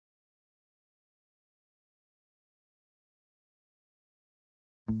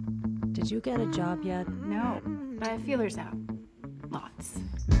Did you get a job yet? No, but I have feelers out. Lots.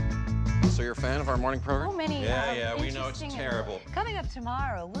 So you're a fan of our morning program? So many. Yeah, we know it's terrible. Coming up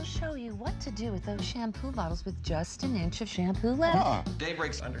tomorrow, we'll show you what to do with those shampoo bottles with just an inch of shampoo left.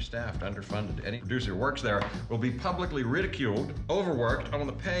 Daybreak's understaffed, underfunded. Any producer who works there will be publicly ridiculed, overworked,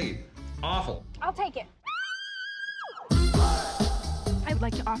 underpaid. Awful. I'll take it. I'd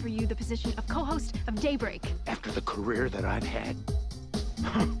like to offer you the position of co-host of Daybreak. After the career that I've had.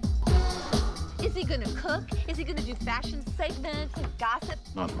 Is he gonna cook? Is he gonna do fashion segments and gossip?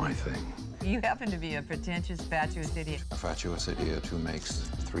 Not my thing. You happen to be a pretentious, fatuous idiot. A fatuous idiot who makes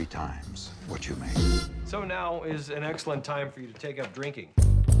 3 times what you make. So now is an excellent time for you to take up drinking.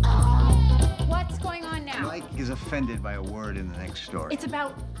 What's going on now? Mike is offended by a word in the next story. It's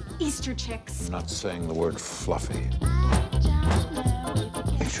about Easter chicks. I'm not saying the word fluffy.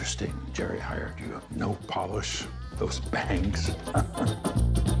 Interesting. Jerry hired you. No polish. Those bangs.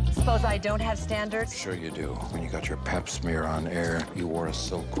 Suppose I don't have standards? Sure you do. When you got your pap smear on air, you wore a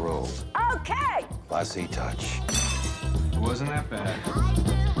silk robe. Okay! Classy touch. It wasn't that bad.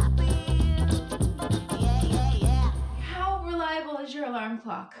 How reliable is your alarm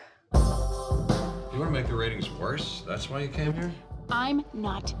clock? You want to make the ratings worse? That's why you came here? I'm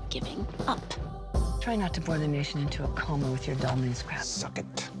not giving up. Try not to bore the nation into a coma with your dull news crap. Suck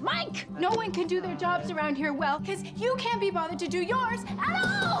it. Mike! No one can do their jobs around here well, because you can't be bothered to do yours at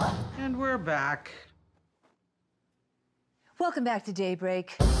all! And we're back. Welcome back to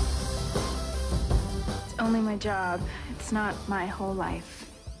Daybreak. It's only my job. It's not my whole life,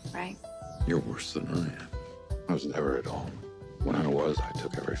 right? You're worse than I am. I was never at home. When I was, I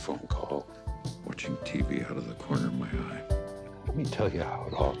took every phone call, watching TV out of the corner of my eye. Let me tell you how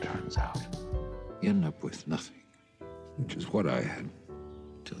it all turns out. You end up with nothing, which is what I had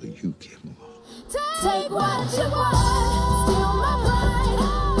till you came along. Take what you want, steal my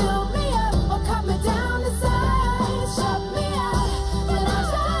pride, build me up or cut me down the side, shut me out, but I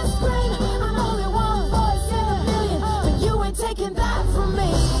just scream. I'm only one voice in a billion, but you ain't taking that from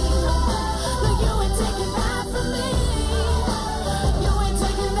me. But you ain't taking that from me. You ain't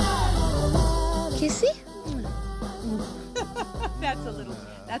taking that. Kissy?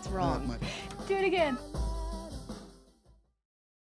 That's wrong. Do it again.